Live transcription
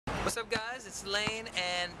What's up, guys? It's Lane,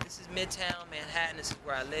 and this is Midtown Manhattan. This is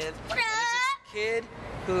where I live. What And there's up? this kid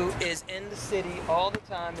who is in the city all the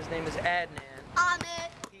time. His name is Adnan.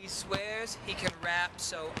 Ahmed. He swears he can rap,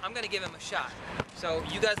 so I'm gonna give him a shot. So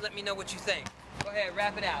you guys let me know what you think. Go ahead,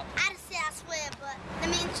 rap it out. I didn't say I swear, but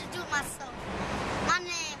let me introduce myself. My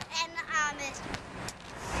name Adnan Ahmed.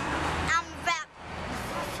 I'm a rap.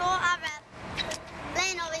 Before I rap,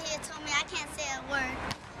 Lane over here told me I can't say a word.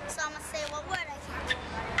 So I'm gonna say what word I can.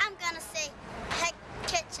 I'm gonna say heck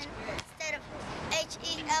kitchen instead of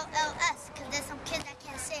H-E-L-L-S, because there's some kids that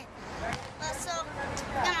can't say it.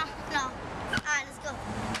 No. Alright, let's go.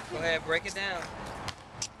 Go ahead, break it down.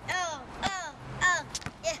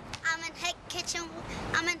 Yeah, I'm in heck kitchen.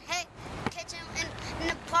 I'm in heck kitchen in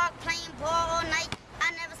the park playing ball all night.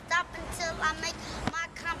 I never stop until I make my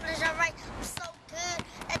accomplish alright. I'm so good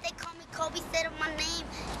that they call me Kobe instead of my name.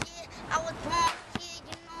 Yeah, I was born here,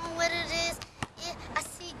 you know what it is. Yeah, I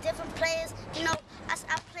see different players, you know.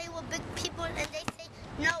 I play with big people and they say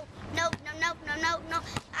no.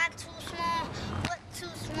 I'm too small, but too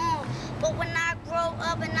small. But when I grow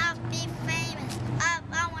up and I'll be famous, I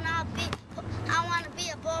wanna be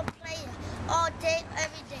a ball player all day,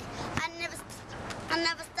 every day. I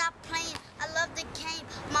never stop playing. I love the game.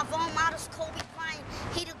 My role model's Kobe Bryant.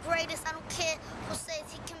 He the greatest. I don't care who says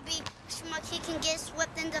he can be. He can get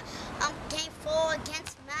swept in the game 4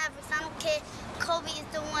 against Mavericks. I don't care. Kobe is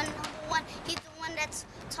the one, number one. He's the one that's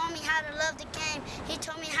taught me how to love the game. He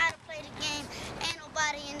told me how to play the game. Ain't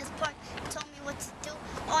nobody in this park told me what to do.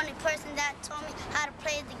 Only person that told me how to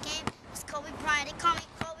play the game was Kobe Bryant. They call me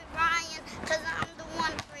Kobe Bryant because I'm the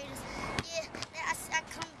one greatest. Yeah, I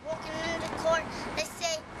come walking in the court. They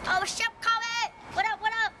say, oh, what's up, Kobe? What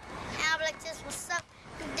up? And I'm like this, what's up?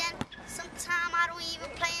 And then sometime I don't even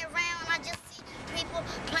play around. I just see people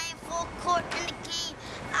playing full court in the game.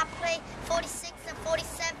 I play 46 and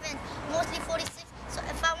 47, mostly 46. So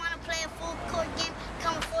if I want to play a full court game,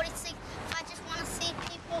 come with 46. If I just want to see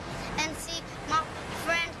people and see my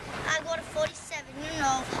friend, I go to 47, you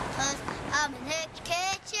know, because I'm in heck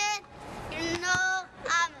kitchen. You know,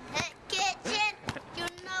 I'm in heck kitchen. You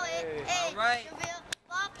know it. Hey, all right. The real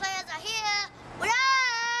ball players are here. What up?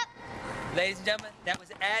 Ladies and gentlemen, that was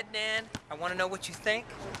Adnan. I want to know what you think.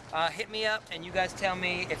 Hit me up and you guys tell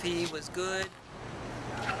me if he was good,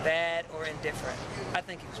 bad, or indifferent. I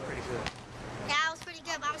think he was pretty good. Yeah, I was pretty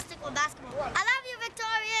good, but I'm gonna stick with basketball. I love you, Victor.